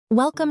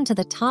Welcome to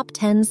the top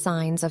 10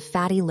 signs of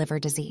fatty liver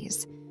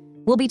disease.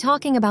 We'll be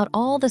talking about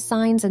all the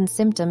signs and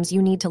symptoms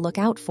you need to look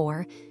out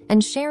for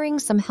and sharing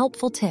some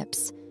helpful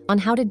tips on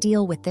how to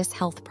deal with this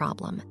health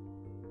problem.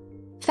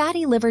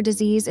 Fatty liver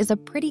disease is a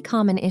pretty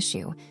common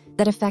issue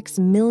that affects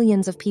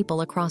millions of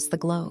people across the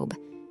globe.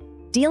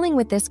 Dealing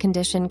with this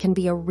condition can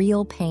be a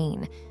real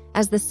pain,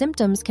 as the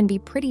symptoms can be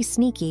pretty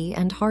sneaky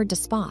and hard to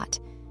spot.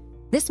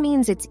 This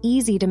means it's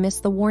easy to miss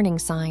the warning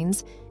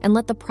signs and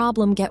let the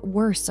problem get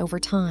worse over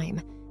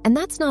time. And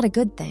that's not a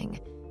good thing.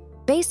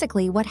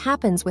 Basically, what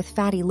happens with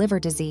fatty liver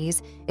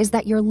disease is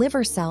that your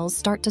liver cells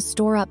start to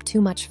store up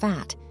too much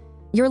fat.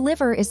 Your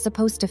liver is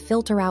supposed to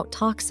filter out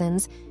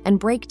toxins and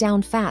break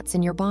down fats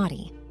in your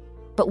body.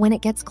 But when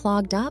it gets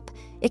clogged up,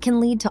 it can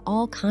lead to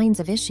all kinds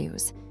of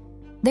issues.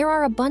 There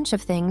are a bunch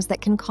of things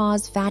that can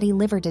cause fatty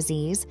liver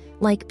disease,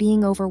 like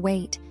being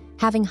overweight,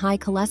 having high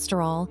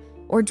cholesterol,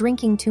 or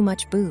drinking too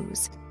much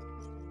booze.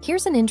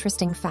 Here's an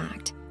interesting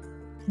fact.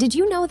 Did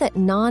you know that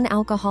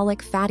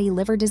non-alcoholic fatty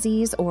liver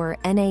disease, or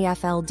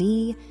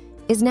NAFLD,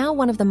 is now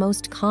one of the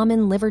most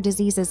common liver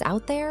diseases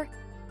out there?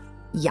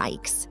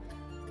 Yikes.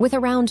 With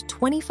around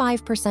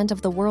 25%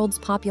 of the world's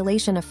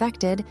population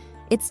affected,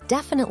 it's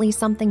definitely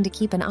something to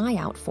keep an eye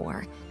out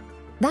for.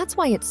 That's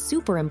why it's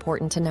super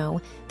important to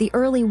know the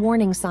early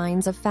warning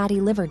signs of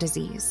fatty liver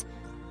disease.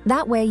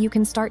 That way you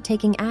can start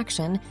taking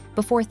action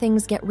before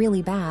things get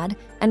really bad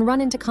and run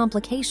into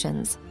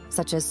complications,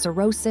 such as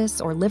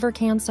cirrhosis or liver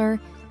cancer.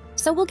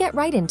 So we'll get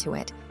right into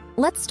it.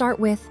 Let's start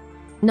with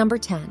number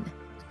 10,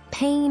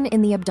 pain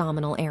in the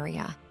abdominal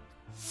area.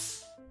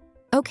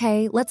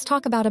 Okay, let's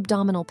talk about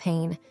abdominal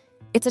pain.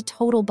 It's a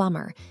total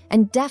bummer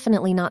and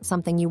definitely not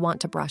something you want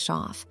to brush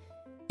off.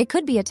 It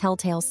could be a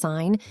telltale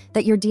sign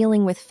that you're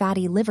dealing with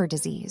fatty liver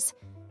disease.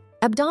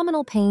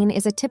 Abdominal pain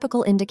is a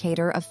typical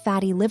indicator of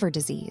fatty liver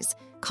disease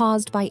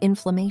caused by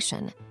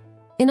inflammation.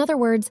 In other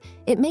words,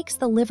 it makes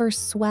the liver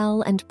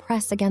swell and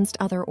press against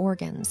other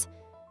organs.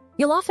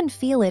 You'll often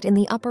feel it in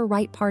the upper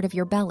right part of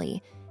your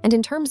belly, and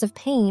in terms of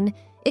pain,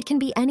 it can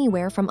be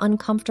anywhere from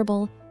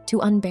uncomfortable to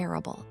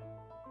unbearable.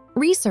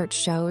 Research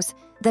shows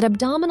that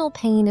abdominal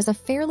pain is a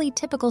fairly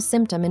typical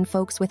symptom in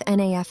folks with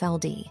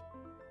NAFLD.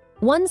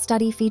 One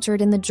study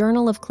featured in the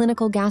Journal of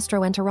Clinical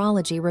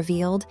Gastroenterology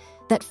revealed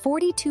that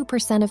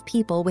 42% of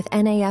people with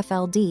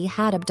NAFLD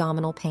had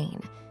abdominal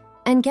pain.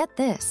 And get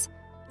this,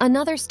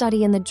 another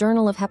study in the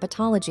Journal of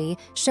Hepatology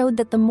showed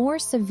that the more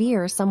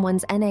severe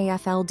someone's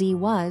NAFLD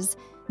was,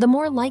 the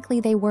more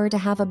likely they were to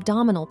have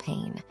abdominal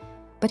pain.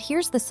 But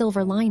here's the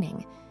silver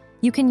lining.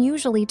 You can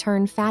usually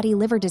turn fatty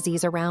liver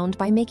disease around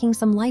by making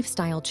some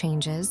lifestyle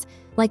changes,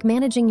 like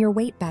managing your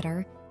weight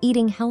better,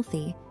 eating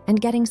healthy, and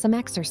getting some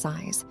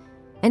exercise.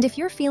 And if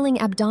you're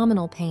feeling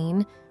abdominal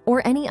pain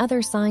or any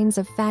other signs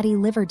of fatty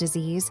liver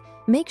disease,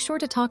 make sure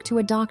to talk to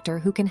a doctor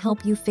who can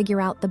help you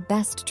figure out the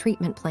best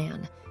treatment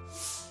plan.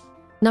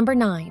 Number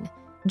 9,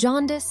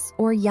 jaundice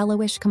or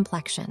yellowish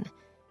complexion.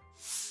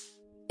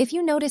 If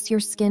you notice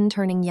your skin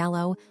turning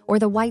yellow or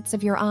the whites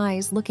of your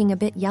eyes looking a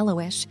bit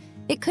yellowish,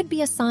 it could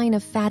be a sign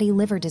of fatty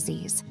liver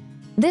disease.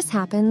 This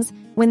happens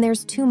when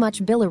there's too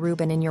much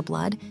bilirubin in your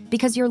blood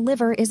because your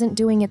liver isn't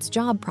doing its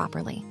job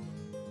properly.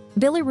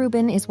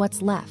 Bilirubin is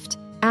what's left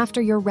after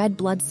your red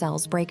blood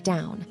cells break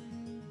down.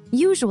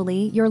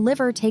 Usually, your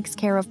liver takes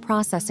care of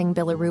processing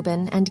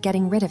bilirubin and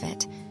getting rid of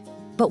it.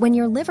 But when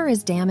your liver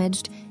is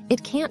damaged,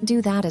 it can't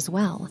do that as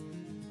well.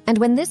 And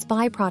when this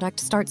byproduct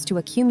starts to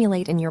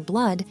accumulate in your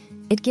blood,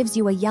 it gives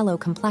you a yellow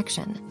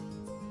complexion.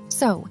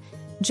 So,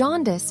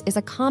 jaundice is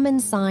a common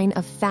sign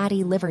of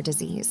fatty liver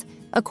disease,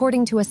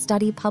 according to a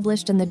study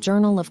published in the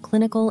Journal of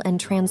Clinical and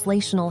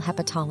Translational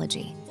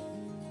Hepatology.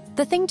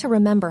 The thing to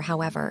remember,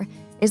 however,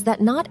 is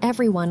that not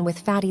everyone with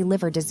fatty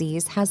liver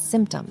disease has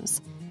symptoms.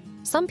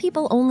 Some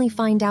people only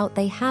find out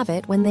they have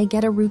it when they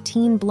get a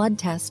routine blood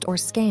test or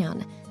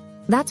scan.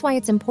 That's why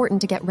it's important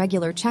to get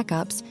regular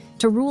checkups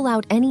to rule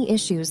out any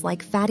issues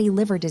like fatty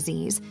liver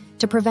disease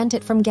to prevent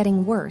it from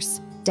getting worse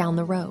down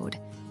the road.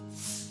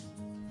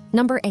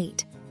 Number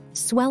 8,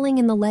 swelling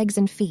in the legs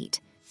and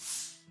feet.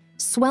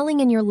 Swelling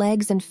in your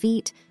legs and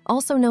feet,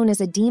 also known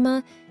as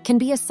edema, can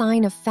be a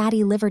sign of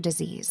fatty liver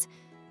disease.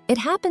 It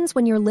happens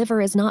when your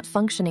liver is not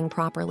functioning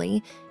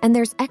properly and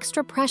there's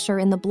extra pressure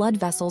in the blood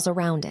vessels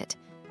around it.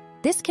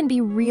 This can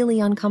be really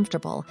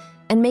uncomfortable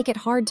and make it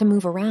hard to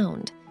move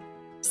around.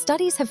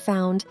 Studies have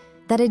found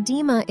that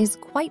edema is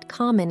quite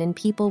common in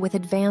people with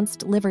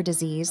advanced liver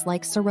disease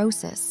like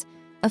cirrhosis,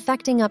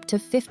 affecting up to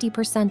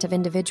 50% of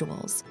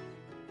individuals.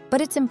 But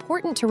it's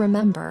important to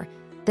remember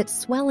that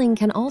swelling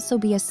can also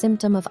be a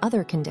symptom of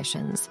other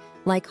conditions,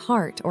 like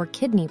heart or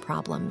kidney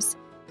problems.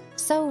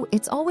 So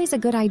it's always a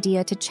good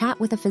idea to chat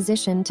with a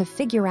physician to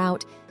figure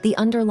out the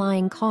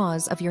underlying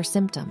cause of your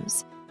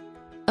symptoms.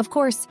 Of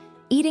course,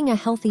 eating a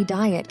healthy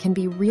diet can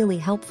be really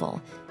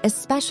helpful,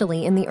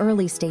 especially in the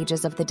early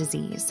stages of the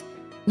disease.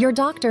 Your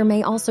doctor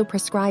may also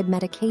prescribe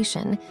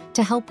medication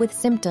to help with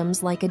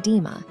symptoms like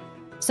edema.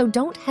 So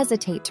don't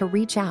hesitate to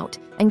reach out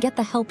and get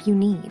the help you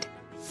need.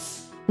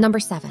 Number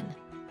 7,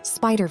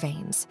 spider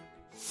veins.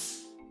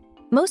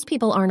 Most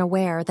people aren't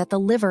aware that the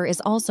liver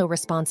is also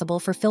responsible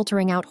for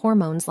filtering out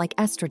hormones like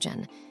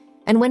estrogen.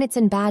 And when it's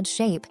in bad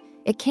shape,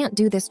 it can't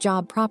do this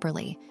job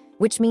properly,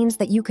 which means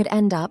that you could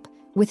end up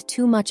with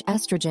too much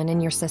estrogen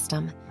in your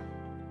system.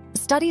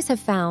 Studies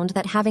have found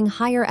that having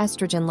higher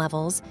estrogen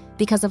levels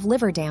because of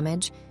liver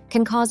damage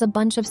can cause a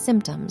bunch of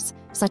symptoms,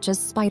 such as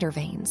spider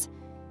veins.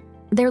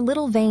 They're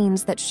little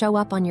veins that show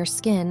up on your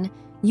skin,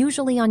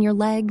 usually on your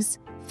legs,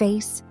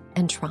 face,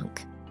 and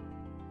trunk.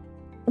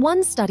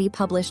 One study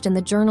published in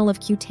the Journal of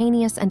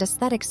Cutaneous and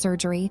Aesthetic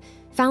Surgery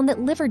found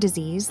that liver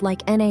disease,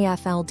 like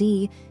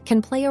NAFLD,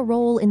 can play a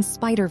role in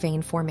spider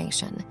vein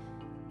formation.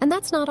 And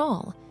that's not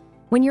all.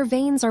 When your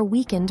veins are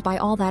weakened by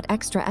all that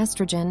extra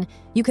estrogen,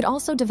 you could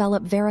also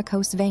develop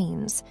varicose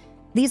veins.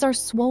 These are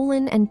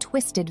swollen and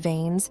twisted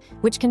veins,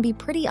 which can be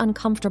pretty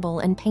uncomfortable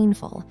and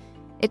painful.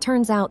 It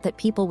turns out that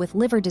people with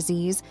liver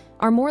disease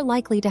are more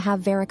likely to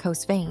have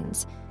varicose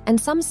veins, and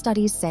some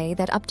studies say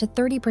that up to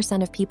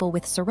 30% of people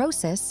with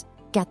cirrhosis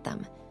get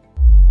them.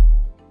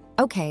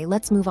 Okay,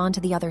 let's move on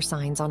to the other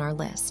signs on our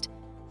list.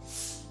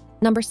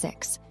 Number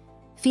 6,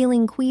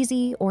 feeling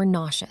queasy or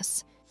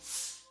nauseous.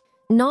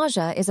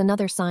 Nausea is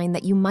another sign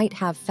that you might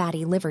have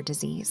fatty liver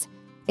disease.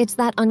 It's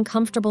that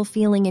uncomfortable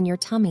feeling in your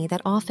tummy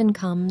that often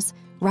comes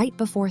right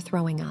before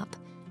throwing up.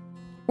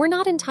 We're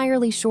not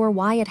entirely sure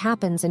why it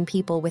happens in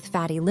people with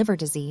fatty liver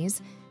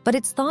disease, but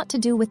it's thought to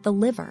do with the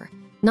liver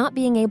not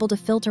being able to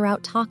filter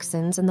out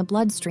toxins in the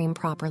bloodstream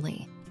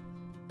properly.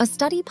 A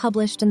study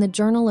published in the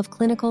Journal of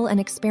Clinical and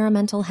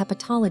Experimental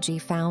Hepatology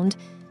found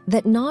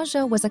that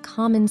nausea was a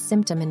common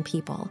symptom in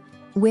people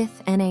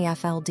with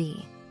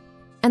NAFLD.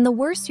 And the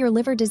worse your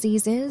liver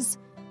disease is,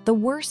 the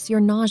worse your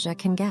nausea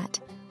can get.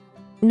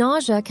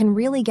 Nausea can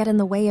really get in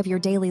the way of your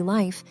daily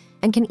life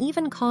and can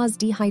even cause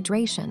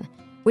dehydration,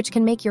 which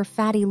can make your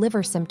fatty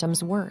liver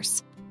symptoms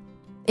worse.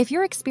 If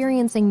you're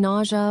experiencing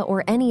nausea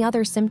or any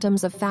other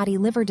symptoms of fatty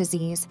liver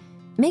disease,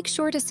 make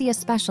sure to see a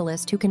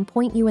specialist who can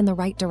point you in the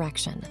right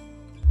direction.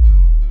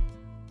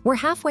 We're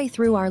halfway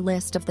through our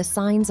list of the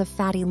signs of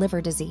fatty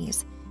liver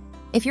disease.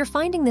 If you're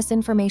finding this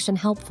information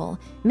helpful,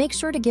 make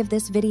sure to give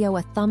this video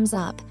a thumbs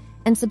up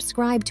and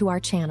subscribe to our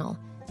channel.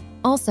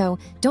 Also,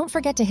 don't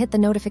forget to hit the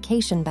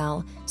notification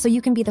bell so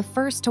you can be the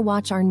first to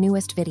watch our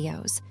newest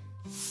videos.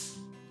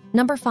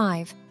 Number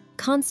 5,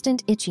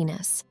 constant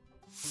itchiness.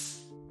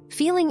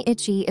 Feeling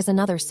itchy is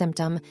another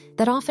symptom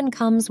that often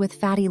comes with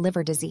fatty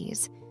liver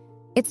disease.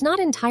 It's not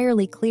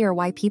entirely clear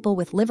why people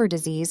with liver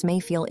disease may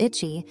feel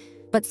itchy,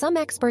 but some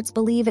experts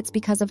believe it's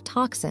because of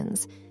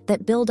toxins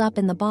that build up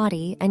in the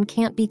body and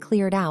can't be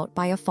cleared out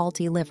by a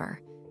faulty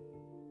liver.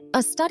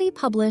 A study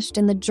published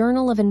in the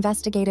Journal of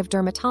Investigative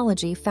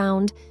Dermatology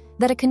found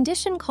that a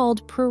condition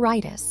called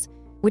pruritus,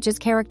 which is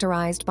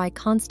characterized by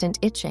constant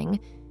itching,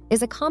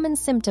 is a common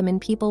symptom in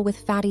people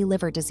with fatty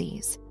liver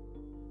disease.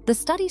 The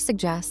study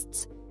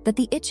suggests that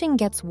the itching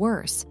gets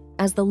worse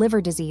as the liver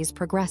disease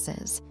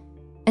progresses.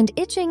 And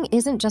itching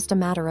isn't just a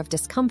matter of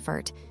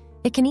discomfort,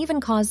 it can even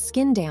cause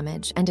skin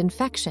damage and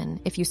infection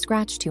if you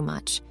scratch too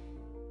much.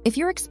 If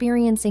you're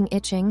experiencing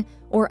itching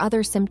or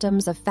other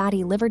symptoms of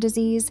fatty liver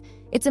disease,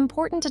 it's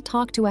important to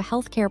talk to a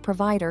healthcare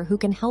provider who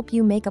can help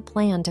you make a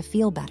plan to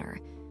feel better.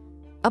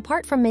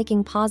 Apart from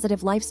making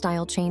positive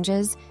lifestyle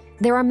changes,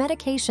 there are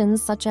medications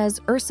such as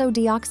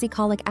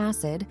ursodeoxycholic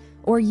acid,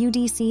 or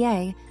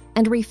UDCA,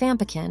 and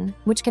rifampicin,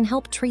 which can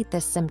help treat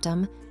this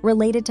symptom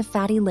related to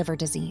fatty liver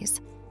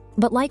disease.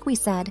 But like we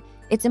said,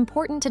 it's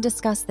important to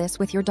discuss this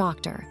with your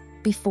doctor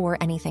before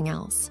anything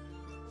else.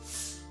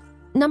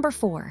 Number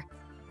 4,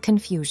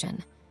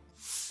 confusion.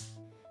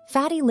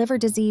 Fatty liver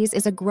disease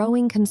is a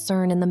growing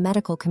concern in the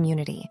medical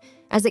community,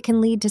 as it can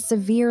lead to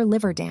severe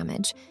liver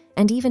damage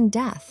and even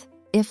death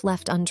if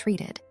left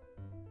untreated.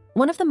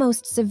 One of the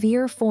most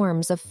severe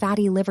forms of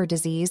fatty liver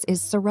disease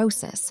is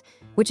cirrhosis,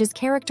 which is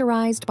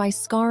characterized by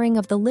scarring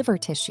of the liver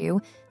tissue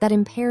that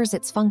impairs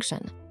its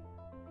function.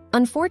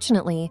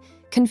 Unfortunately,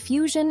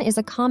 confusion is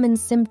a common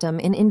symptom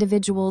in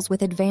individuals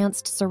with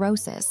advanced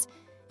cirrhosis,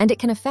 and it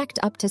can affect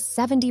up to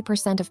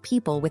 70% of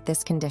people with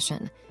this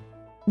condition.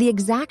 The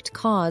exact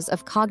cause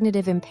of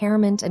cognitive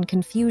impairment and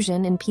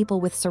confusion in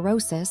people with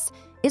cirrhosis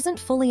isn't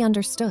fully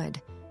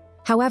understood.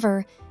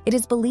 However, it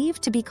is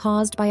believed to be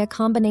caused by a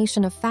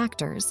combination of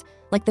factors,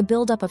 like the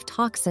buildup of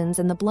toxins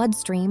in the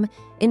bloodstream,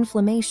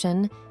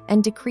 inflammation,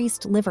 and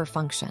decreased liver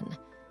function.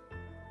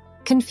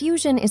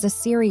 Confusion is a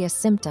serious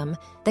symptom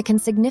that can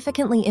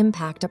significantly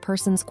impact a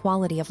person's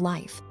quality of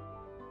life.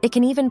 It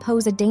can even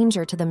pose a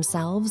danger to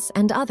themselves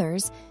and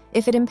others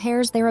if it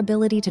impairs their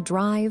ability to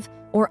drive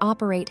or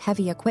operate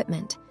heavy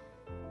equipment.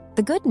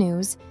 The good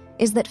news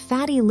is that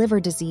fatty liver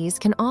disease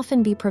can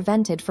often be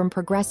prevented from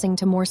progressing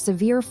to more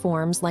severe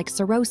forms like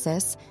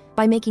cirrhosis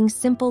by making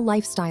simple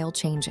lifestyle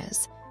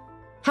changes.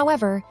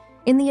 However,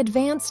 in the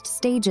advanced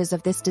stages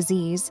of this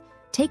disease,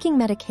 taking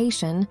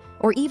medication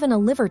or even a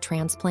liver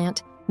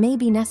transplant may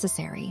be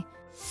necessary.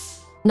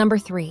 Number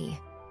 3,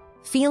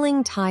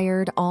 feeling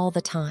tired all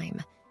the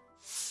time.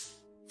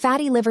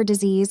 Fatty liver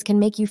disease can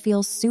make you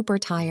feel super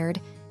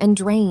tired and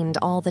drained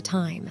all the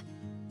time.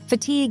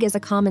 Fatigue is a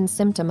common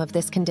symptom of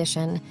this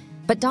condition,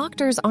 but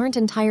doctors aren't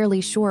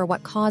entirely sure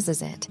what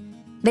causes it.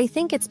 They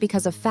think it's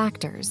because of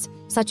factors,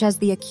 such as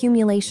the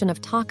accumulation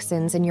of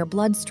toxins in your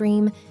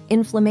bloodstream,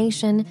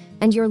 inflammation,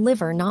 and your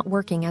liver not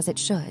working as it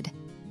should.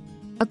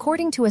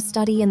 According to a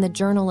study in the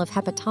Journal of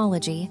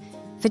Hepatology,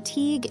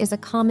 fatigue is a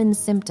common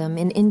symptom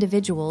in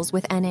individuals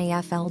with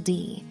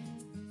NAFLD.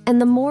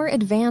 And the more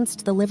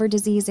advanced the liver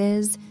disease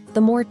is,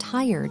 the more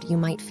tired you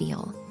might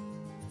feel.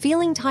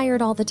 Feeling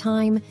tired all the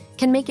time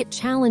can make it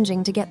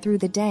challenging to get through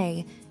the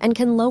day and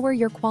can lower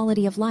your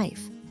quality of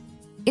life.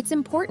 It's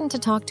important to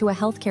talk to a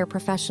healthcare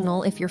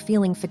professional if you're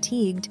feeling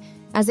fatigued,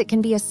 as it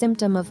can be a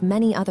symptom of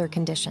many other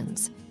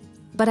conditions.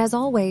 But as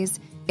always,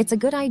 it's a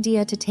good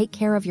idea to take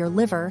care of your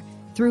liver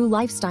through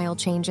lifestyle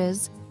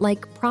changes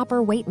like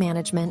proper weight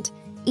management,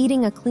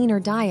 eating a cleaner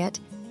diet,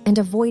 and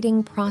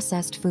avoiding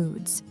processed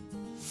foods.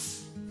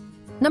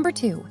 Number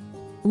 2,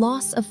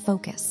 loss of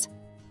focus.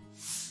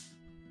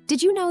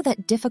 Did you know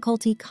that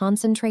difficulty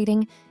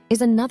concentrating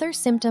is another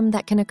symptom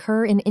that can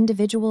occur in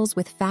individuals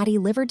with fatty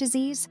liver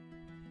disease?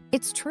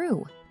 It's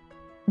true.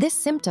 This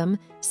symptom,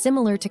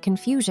 similar to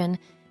confusion,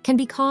 can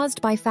be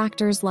caused by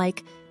factors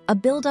like a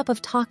buildup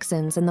of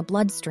toxins in the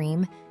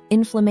bloodstream,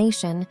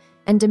 inflammation,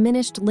 and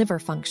diminished liver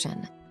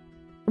function.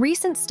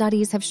 Recent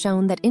studies have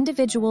shown that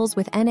individuals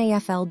with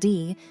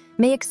NAFLD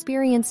may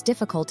experience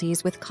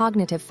difficulties with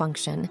cognitive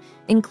function,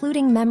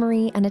 including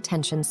memory and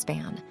attention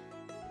span.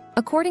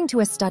 According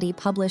to a study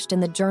published in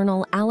the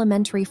journal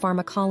Alimentary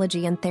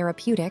Pharmacology and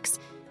Therapeutics,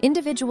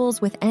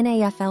 individuals with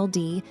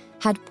NAFLD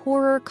had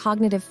poorer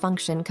cognitive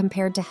function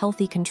compared to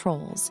healthy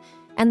controls,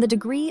 and the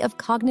degree of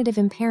cognitive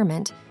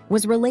impairment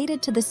was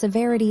related to the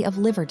severity of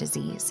liver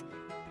disease.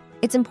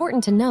 It's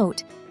important to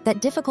note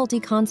that difficulty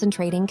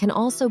concentrating can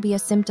also be a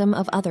symptom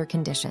of other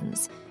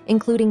conditions,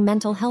 including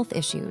mental health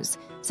issues,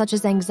 such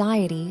as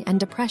anxiety and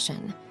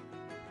depression.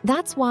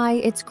 That's why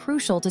it's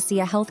crucial to see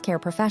a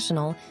healthcare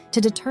professional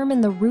to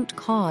determine the root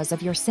cause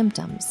of your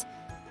symptoms.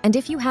 And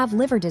if you have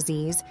liver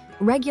disease,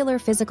 regular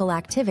physical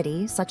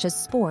activity, such as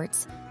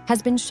sports,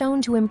 has been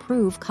shown to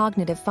improve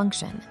cognitive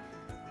function.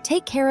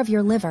 Take care of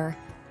your liver,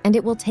 and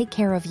it will take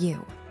care of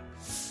you.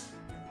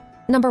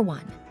 Number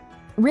 1,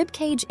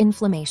 ribcage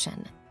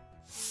inflammation.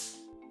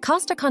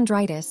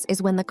 Costochondritis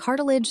is when the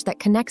cartilage that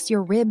connects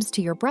your ribs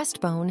to your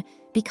breastbone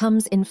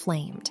becomes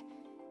inflamed.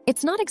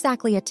 It's not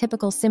exactly a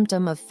typical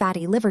symptom of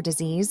fatty liver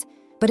disease,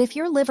 but if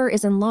your liver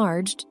is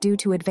enlarged due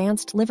to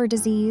advanced liver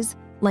disease,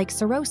 like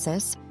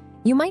cirrhosis,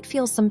 you might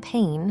feel some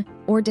pain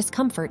or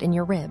discomfort in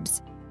your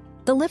ribs.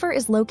 The liver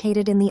is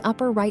located in the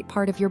upper right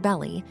part of your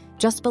belly,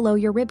 just below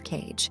your rib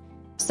cage.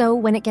 So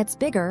when it gets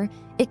bigger,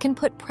 it can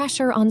put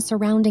pressure on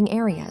surrounding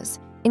areas,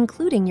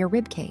 including your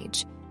rib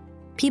cage.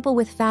 People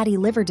with fatty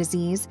liver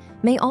disease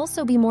may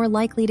also be more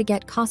likely to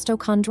get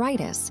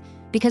costochondritis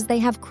because they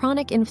have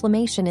chronic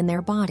inflammation in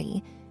their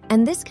body,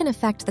 and this can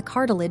affect the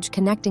cartilage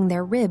connecting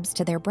their ribs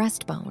to their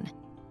breastbone.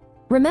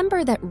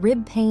 Remember that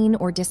rib pain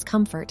or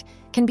discomfort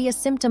can be a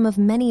symptom of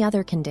many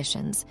other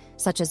conditions,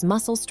 such as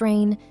muscle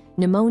strain,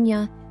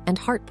 pneumonia, and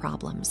heart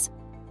problems.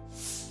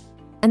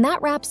 And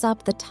that wraps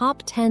up the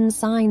top 10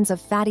 signs of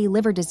fatty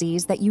liver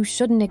disease that you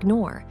shouldn't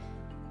ignore.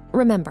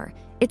 Remember,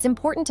 it's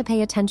important to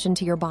pay attention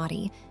to your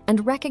body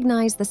and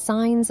recognize the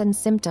signs and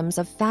symptoms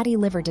of fatty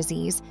liver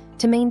disease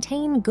to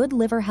maintain good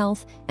liver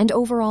health and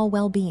overall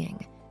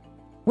well-being.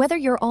 Whether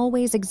you're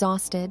always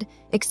exhausted,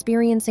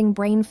 experiencing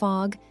brain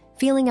fog,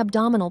 feeling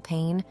abdominal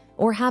pain,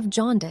 or have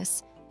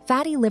jaundice,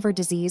 fatty liver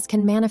disease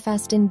can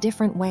manifest in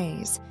different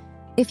ways.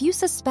 If you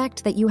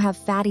suspect that you have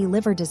fatty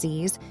liver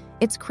disease,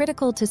 it's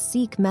critical to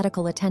seek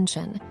medical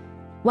attention.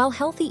 While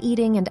healthy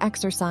eating and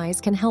exercise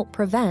can help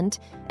prevent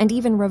and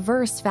even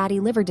reverse fatty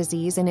liver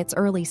disease in its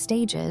early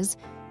stages,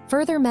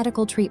 further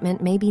medical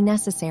treatment may be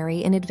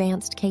necessary in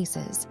advanced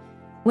cases.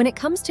 When it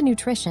comes to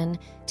nutrition,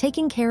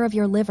 taking care of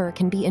your liver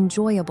can be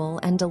enjoyable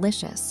and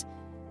delicious.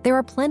 There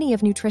are plenty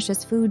of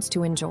nutritious foods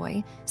to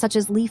enjoy, such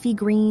as leafy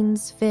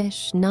greens,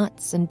 fish,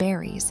 nuts, and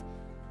berries.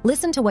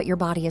 Listen to what your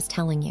body is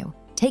telling you.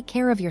 Take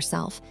care of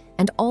yourself,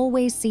 and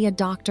always see a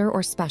doctor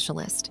or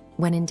specialist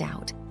when in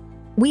doubt.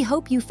 We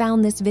hope you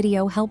found this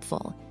video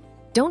helpful.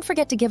 Don't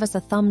forget to give us a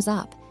thumbs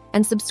up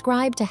and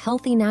subscribe to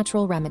Healthy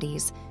Natural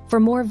Remedies for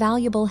more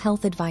valuable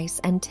health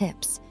advice and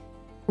tips.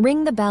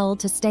 Ring the bell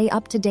to stay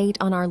up to date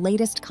on our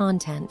latest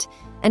content,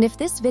 and if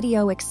this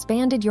video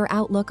expanded your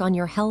outlook on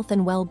your health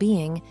and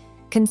well-being,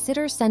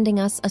 consider sending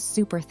us a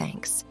super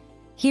thanks.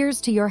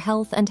 Here's to your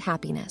health and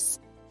happiness.